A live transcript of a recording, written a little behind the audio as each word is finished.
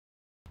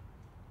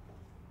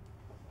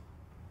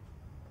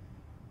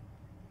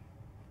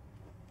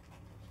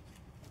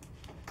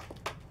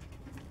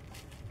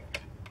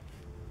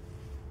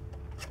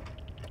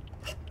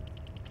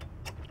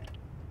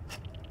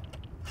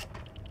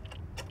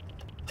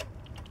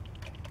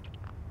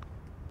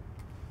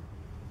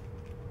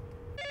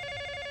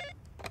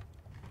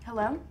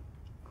Hello?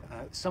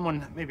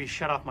 Someone maybe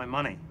shut off my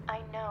money.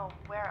 I know.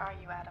 Where are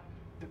you, Adam?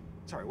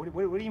 Sorry, what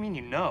do you mean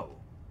you know?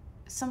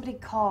 Somebody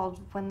called.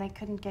 When they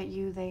couldn't get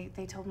you, they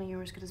told me you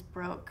were as good as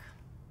broke.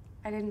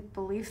 I didn't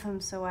believe them,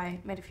 so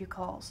I made a few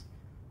calls.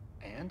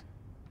 And?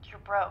 You're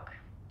broke.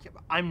 Yeah,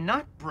 but I'm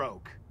not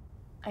broke.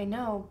 I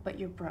know, but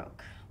you're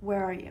broke.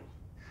 Where are you?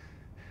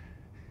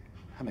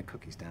 I'm at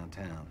Cookies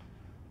downtown.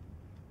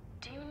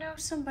 Do you know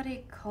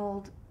somebody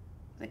called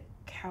the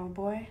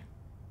Cowboy?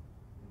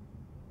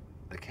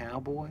 The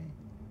Cowboy?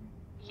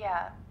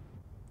 Yeah.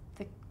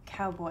 The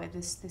Cowboy.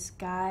 This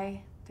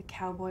guy, the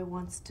Cowboy,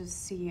 wants to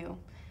see you.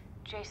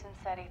 Jason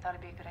said he thought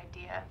it'd be a good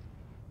idea.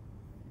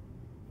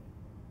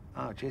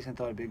 Oh, Jason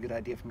thought it'd be a good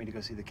idea for me to go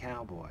see the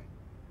Cowboy.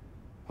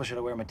 Well, should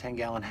I wear my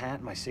 10-gallon hat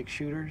and my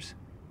 6-shooters?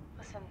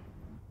 Listen,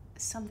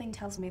 something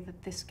tells me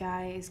that this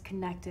guy is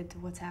connected to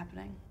what's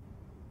happening.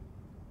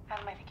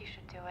 Adam, I think you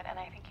should do it, and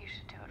I think you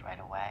should do it right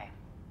away.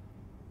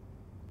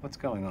 What's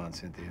going on,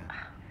 Cynthia?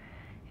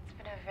 It's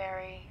been a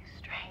very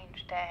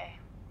strange day.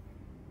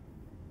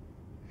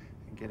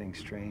 And getting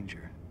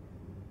stranger.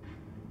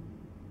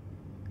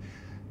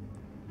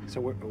 So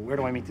where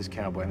do I meet this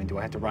Cowboy? I mean, do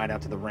I have to ride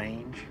out to the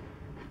range?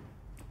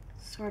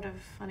 Sort of,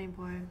 funny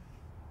boy.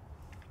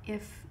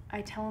 If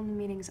I tell him the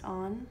meeting's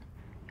on,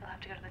 you'll have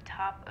to go to the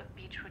top of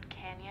Beechwood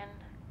Canyon,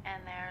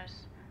 and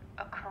there's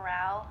a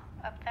corral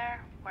up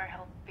there where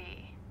he'll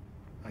be.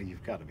 Oh,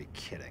 you've got to be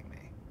kidding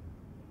me.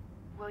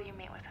 Will you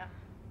meet with him?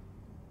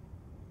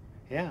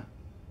 Yeah.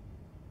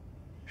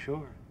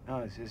 Sure. No,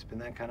 it's just been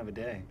that kind of a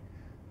day.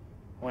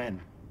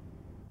 When?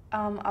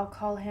 I'll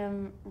call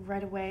him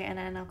right away, and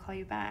then I'll call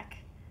you back.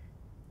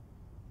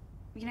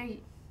 You know,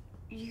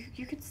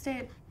 you could stay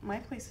at my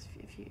place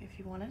if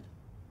you wanted.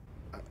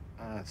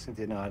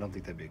 Cynthia, no, I don't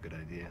think that'd be a good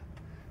idea.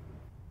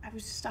 I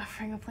was just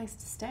offering a place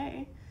to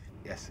stay.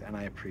 Yes, and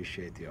I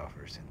appreciate the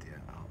offer,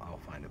 Cynthia. I'll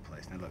find a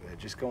place. Now, look,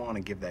 just go on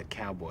and give that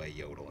Cowboy a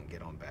yodel and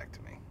get on back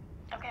to me.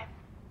 Okay.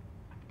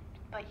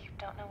 But you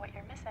don't know what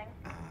you're missing.